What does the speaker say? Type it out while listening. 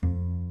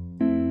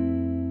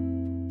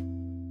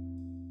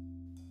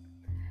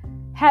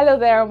Hello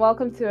there, and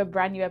welcome to a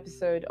brand new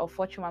episode of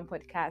Fortune One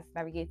Podcast,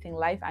 Navigating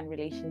Life and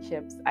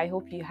Relationships. I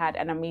hope you had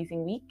an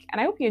amazing week,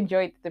 and I hope you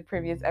enjoyed the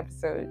previous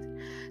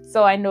episode.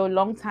 So, I know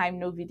long time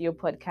no video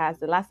podcast.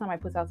 The last time I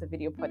put out a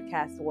video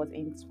podcast was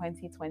in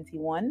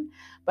 2021,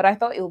 but I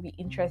thought it would be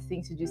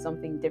interesting to do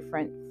something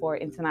different for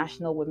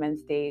International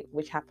Women's Day,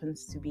 which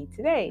happens to be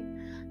today.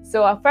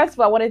 So, first of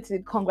all, I wanted to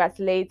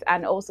congratulate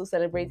and also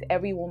celebrate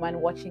every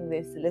woman watching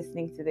this,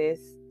 listening to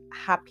this.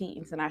 Happy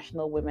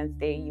International Women's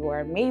Day. You are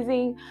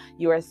amazing,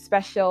 you are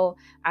special,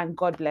 and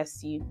God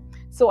bless you.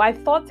 So I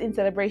thought in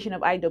celebration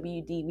of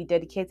IWD, we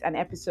dedicate an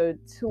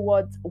episode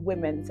towards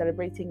women,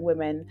 celebrating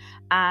women.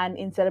 And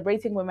in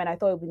celebrating women, I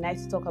thought it would be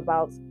nice to talk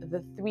about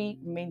the three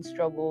main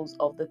struggles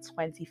of the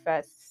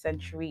 21st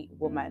century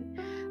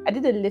woman. I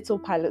did a little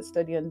pilot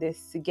study on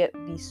this to get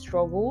these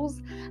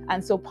struggles.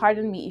 And so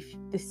pardon me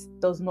if this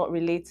does not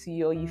relate to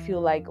you or you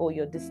feel like, oh,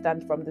 you're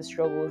distant from the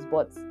struggles,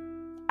 but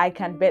I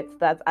can bet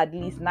that at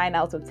least 9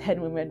 out of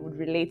 10 women would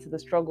relate to the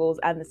struggles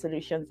and the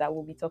solutions that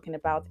we'll be talking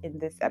about in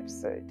this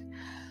episode.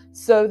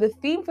 So the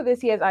theme for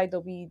this year's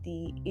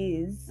IWD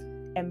is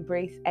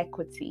Embrace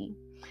Equity.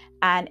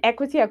 And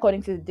equity,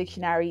 according to the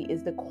dictionary,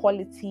 is the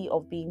quality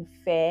of being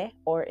fair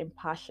or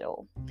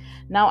impartial.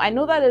 Now, I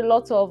know that a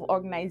lot of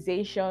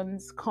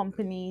organizations,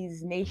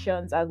 companies,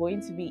 nations are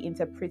going to be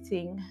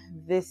interpreting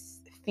this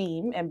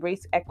theme,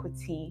 embrace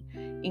equity,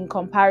 in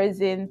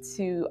comparison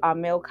to our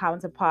male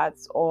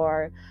counterparts,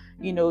 or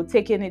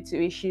taking it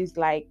to issues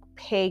like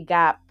pay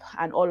gap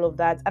and all of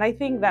that. And I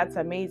think that's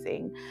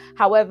amazing.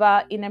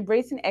 However, in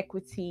embracing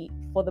equity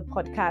for the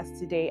podcast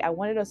today, I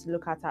wanted us to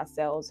look at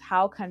ourselves.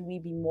 How can we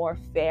be more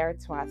fair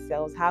to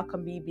ourselves? How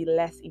can we be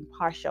less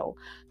impartial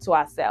to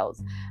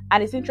ourselves?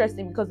 And it's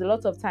interesting because a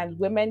lot of times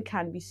women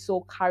can be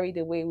so carried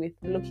away with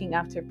looking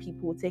after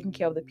people, taking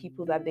care of the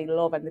people that they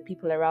love and the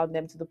people around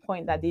them, to the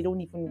point that they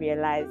don't even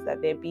realize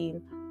that they're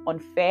being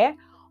unfair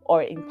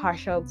or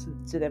impartial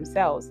to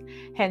themselves.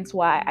 Hence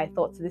why I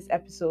thought this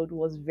episode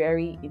was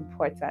very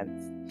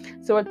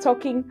important. So we're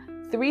talking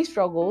three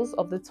struggles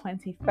of the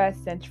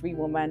 21st century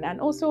woman, and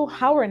also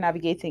how we're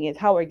navigating it,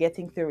 how we're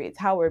getting through it,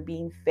 how we're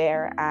being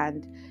fair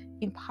and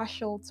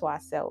impartial to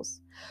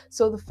ourselves.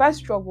 So the first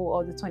struggle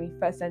of the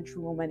 21st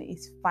century woman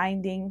is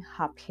finding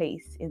her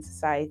place in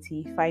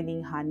society,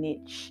 finding her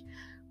niche.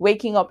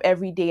 Waking up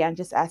every day and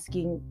just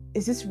asking,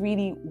 is this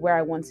really where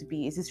I want to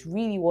be? Is this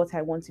really what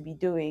I want to be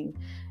doing?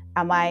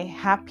 Am I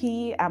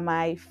happy? Am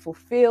I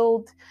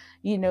fulfilled?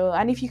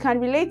 And if you can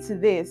relate to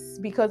this,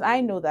 because I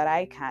know that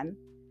I can.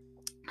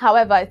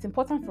 However, it's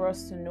important for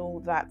us to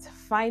know that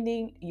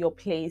finding your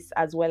place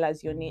as well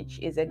as your niche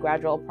is a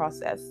gradual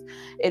process.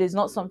 It is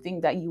not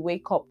something that you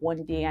wake up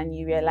one day and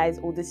you realize,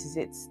 oh, this is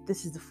it.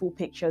 This is the full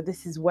picture.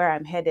 This is where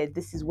I'm headed.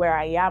 This is where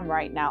I am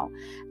right now.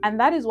 And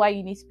that is why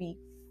you need to be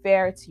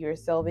fair to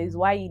yourself. Is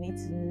why you need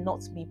to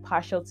not be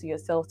partial to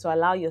yourself, to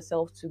allow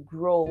yourself to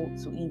grow,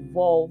 to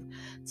evolve,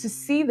 to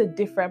see the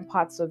different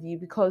parts of you,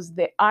 because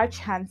there are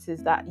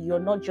chances that you're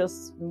not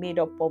just made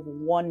up of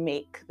one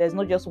make. There's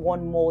not just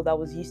one mold that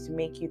was used to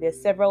make you.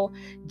 There's several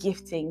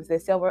giftings,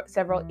 there's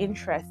several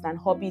interests and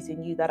hobbies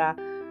in you that are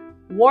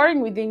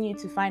warring within you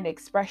to find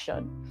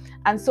expression.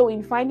 And so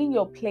in finding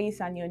your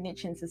place and your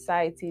niche in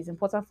society, it's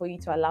important for you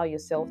to allow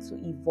yourself to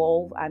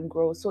evolve and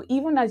grow. So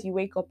even as you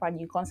wake up and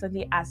you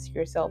constantly ask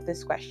yourself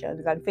these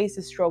questions and face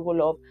the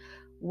struggle of,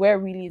 where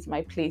really is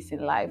my place in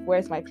life?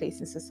 Where's my place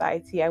in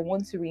society? I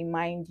want to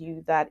remind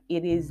you that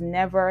it is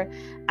never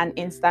an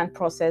instant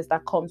process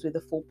that comes with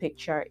the full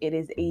picture. It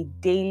is a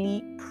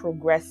daily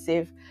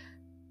progressive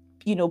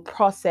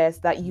process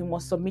that you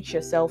must submit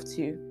yourself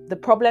to. The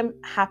problem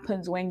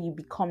happens when you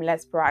become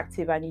less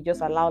proactive and you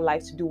just allow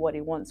life to do what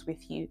it wants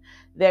with you.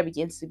 There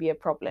begins to be a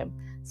problem.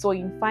 So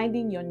in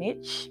finding your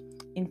niche,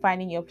 in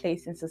finding your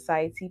place in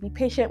society, be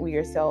patient with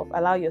yourself.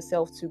 Allow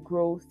yourself to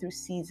grow through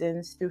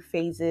seasons, through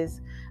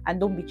phases, and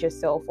don't beat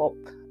yourself up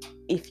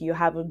if you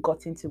haven't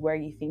gotten to where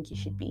you think you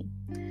should be.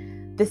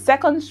 The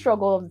second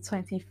struggle of the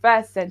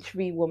 21st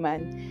century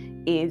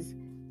woman is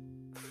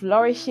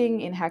flourishing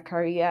in her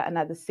career and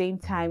at the same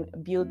time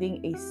building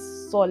a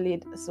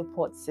solid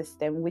support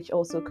system, which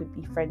also could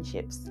be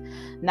friendships.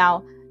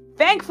 Now,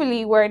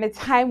 thankfully, we're in a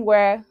time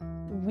where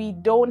we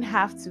don't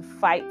have to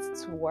fight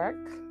to work.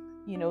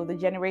 The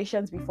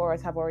generations before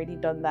us have already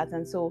done that.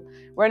 And so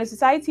we're in a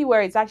society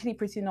where it's actually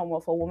pretty normal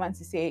for a woman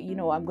to say,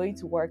 I'm going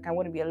to work. I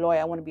want to be a lawyer.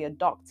 I want to be a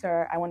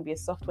doctor. I want to be a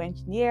software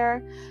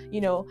engineer,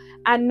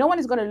 and no one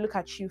is going to look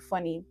at you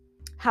funny.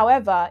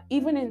 However,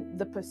 even in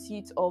the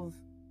pursuit of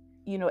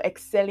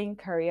excelling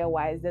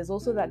career-wise, there's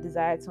also that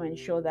desire to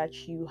ensure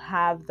that you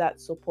have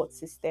that support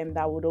system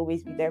that would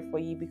always be there for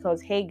you.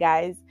 Because, hey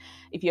guys,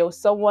 if you're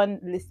someone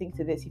listening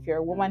to this, if you're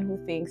a woman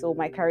who thinks, oh,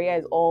 my career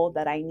is all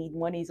that I need,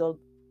 money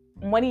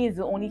is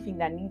the only thing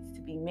that needs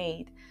to be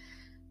made,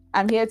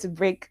 I'm here to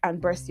break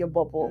and burst your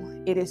bubble.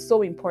 It is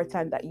so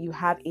important that you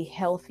have a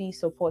healthy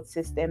support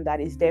system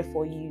that is there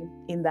for you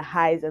in the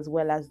highs as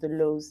well as the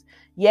lows.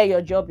 Yeah,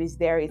 your job is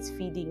there, it's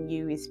feeding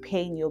you, it's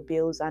paying your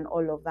bills and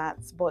all of that.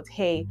 But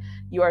hey,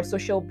 you are a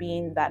social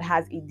being that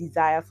has a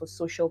desire for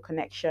social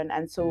connection.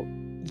 And so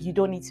you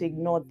don't need to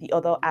ignore the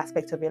other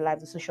aspect of your life,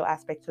 the social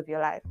aspect of your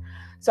life.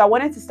 So I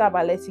wanted to start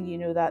by letting you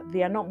know that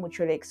they are not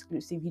mutually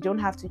exclusive. You don't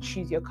have to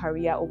choose your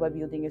career over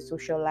building a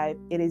social life.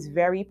 It is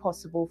very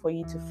possible for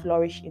you to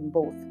flourish in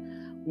both.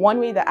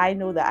 One way that I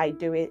know that I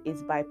do it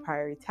is by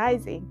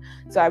prioritizing.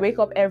 So I wake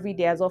up every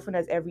day, as often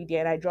as every day,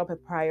 and I drop a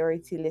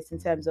priority list in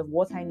terms of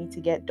what I need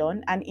to get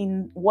done. And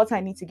in what I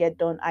need to get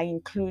done, I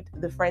include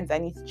the friends I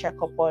need to check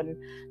up on,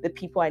 the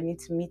people I need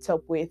to meet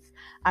up with,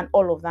 and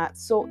all of that.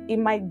 So it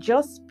might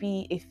just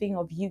be a thing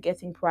of you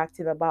getting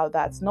proactive about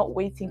that, not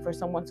waiting for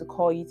someone to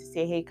call you to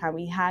say, hey, can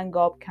we hang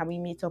up? Can we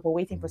meet up? Or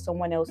waiting for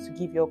someone else to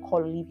give you a call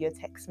or leave you a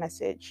text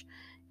message.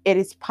 It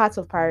is part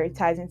of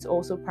prioritizing to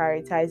also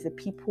prioritize the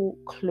people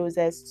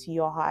closest to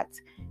your heart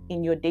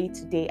in your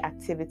day-to-day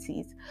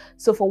activities.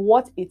 So for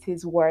what it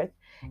is worth,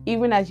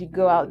 even as you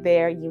go out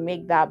there, you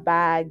make that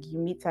bag, you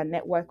meet and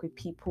network with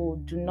people,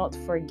 do not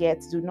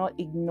forget, do not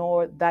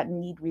ignore that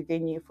need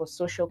within you for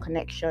social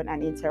connection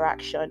and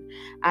interaction.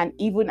 And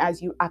even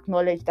as you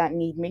acknowledge that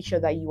need, make sure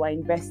that you are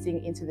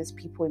investing into these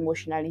people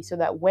emotionally so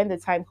that when the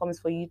time comes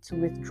for you to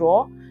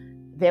withdraw,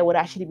 there would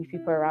actually be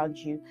people around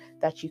you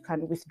that you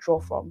can withdraw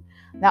from.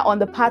 Now, on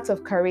the part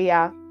of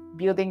career,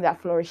 building that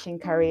flourishing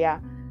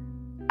career,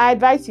 I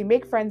advise you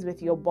make friends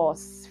with your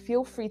boss.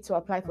 Feel free to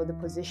apply for the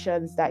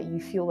positions that you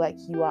feel like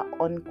you are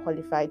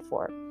unqualified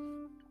for.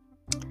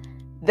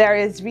 There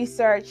is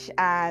research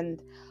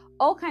and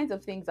all kinds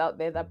of things out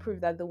there that prove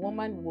that the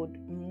woman would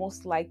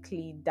most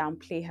likely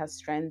downplay her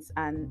strengths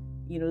and,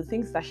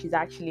 things that she's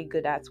actually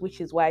good at, which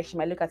is why she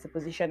might look at a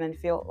position and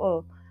feel,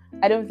 oh,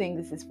 I don't think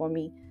this is for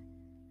me.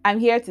 I'm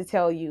here to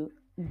tell you,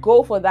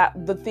 go for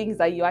the things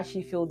that you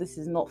actually feel this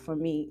is not for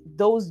me.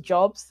 Those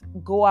jobs,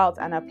 go out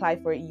and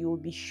apply for it. You will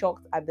be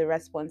shocked at the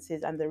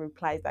responses and the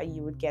replies that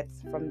you would get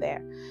from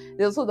there.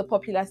 There's also the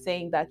popular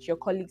saying that your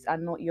colleagues are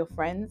not your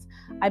friends.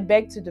 I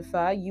beg to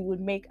differ. You would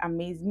meet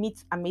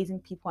amazing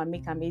people and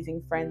make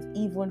amazing friends,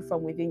 even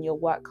from within your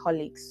work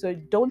colleagues. So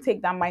don't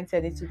take that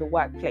mindset into the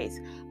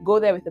workplace. Go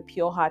there with a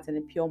pure heart and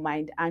a pure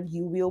mind, and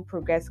you will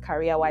progress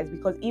career-wise,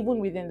 because even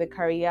within the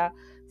career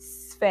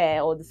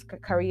sphere or this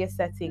career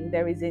setting,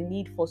 there is a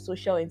need for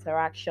social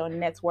interaction,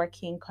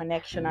 networking,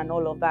 connection, and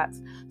all of that.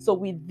 So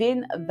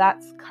within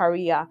that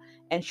career,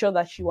 ensure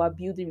that you are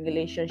building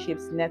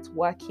relationships,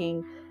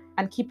 networking,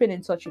 and keeping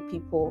in touch with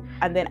people.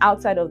 And then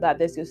outside of that,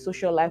 there's your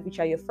social life, which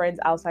are your friends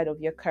outside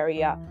of your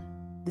career.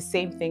 The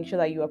same thing, sure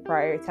that you are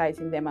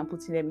prioritizing them and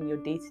putting them in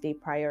your day-to-day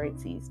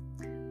priorities.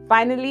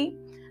 Finally,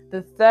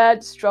 the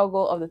third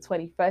struggle of the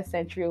 21st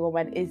century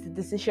woman is the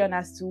decision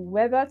as to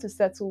whether to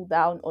settle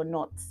down or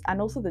not, and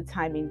also the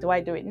timing. Do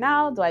I do it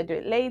now? Do I do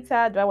it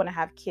later? Do I want to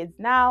have kids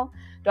now?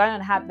 Do I want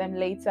to have them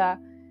later?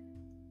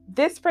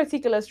 This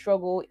particular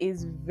struggle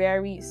is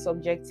very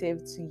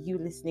subjective to you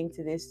listening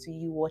to this, to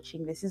you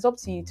watching this. It's up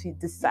to you to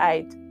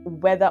decide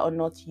whether or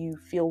not you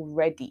feel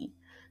ready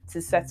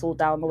to settle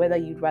down, or whether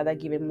you'd rather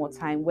give it more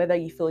time, whether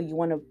you feel you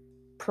want to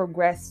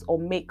progress or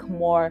make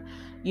more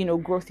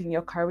growth in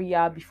your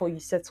career before you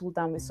settle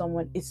down with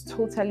someone. It's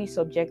totally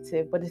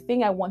subjective. But the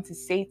thing I want to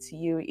say to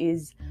you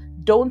is,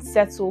 don't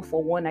settle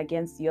for one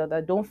against the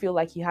other. Don't feel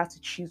like you have to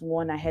choose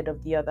one ahead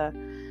of the other.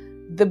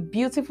 The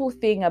beautiful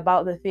thing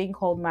about the thing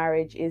called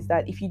marriage is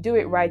that if you do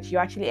it right, you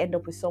actually end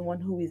up with someone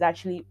who is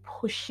actually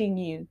pushing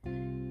you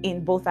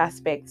in both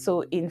aspects.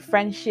 So in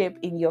friendship,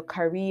 in your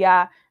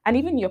career, and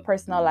even your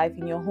personal life,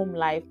 in your home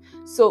life.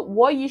 So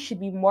what you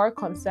should be more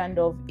concerned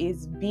of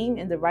is being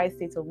in the right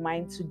state of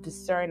mind to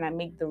discern and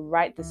make the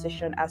right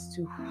decision as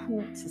to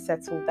who to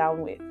settle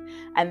down with.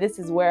 And this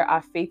is where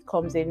our faith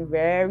comes in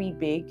very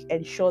big.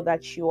 Ensure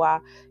that you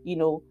are,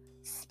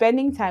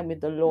 spending time with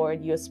the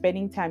Lord, you're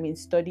spending time in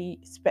study,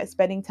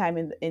 spending time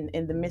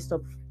in the midst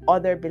of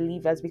other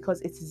believers, because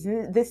it's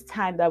this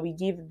time that we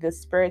give the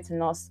Spirit in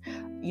us,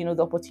 the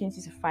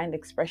opportunity to find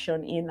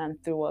expression in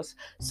and through us.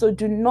 So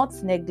do not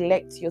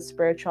neglect your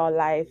spiritual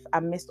life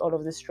amidst all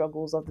of the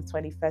struggles of the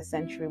 21st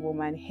century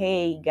woman.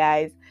 Hey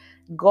guys,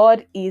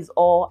 God is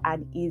all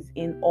and is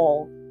in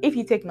all. If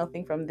you take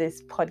nothing from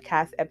this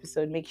podcast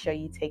episode, make sure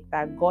you take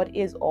that. God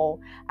is all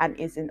and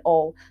is in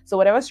all. So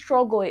whatever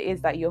struggle it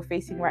is that you're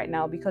facing right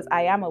now, because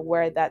I am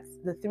aware that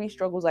the 3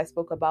 struggles I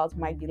spoke about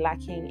might be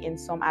lacking in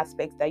some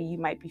aspects that you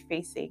might be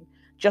facing,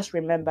 just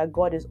remember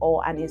God is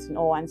all and is in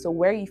all. And so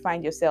where you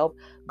find yourself,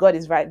 God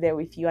is right there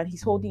with you, and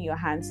He's holding your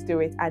hands through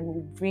it and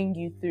will bring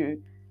you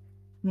through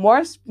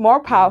more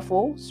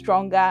powerful,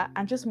 stronger,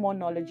 and just more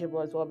knowledgeable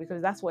as well,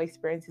 because that's what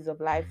experiences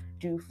of life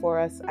do for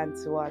us and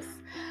to us.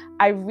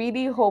 I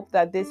really hope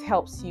that this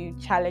helps you,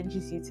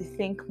 challenges you to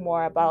think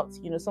more about,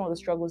 some of the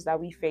struggles that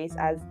we face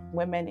as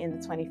women in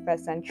the 21st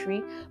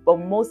century. But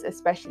most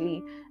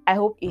especially, I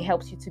hope it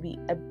helps you to be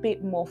a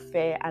bit more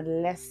fair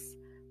and less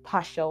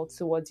partial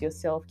towards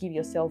yourself. Give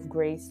yourself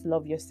grace,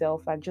 love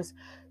yourself, and just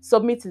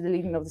submit to the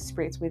leading of the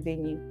Spirit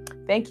within you.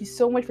 Thank you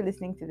so much for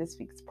listening to this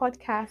week's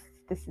podcast.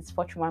 This is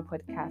Fortune One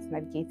Podcast,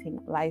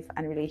 navigating life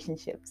and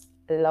relationships.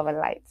 Love and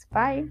light.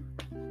 Bye.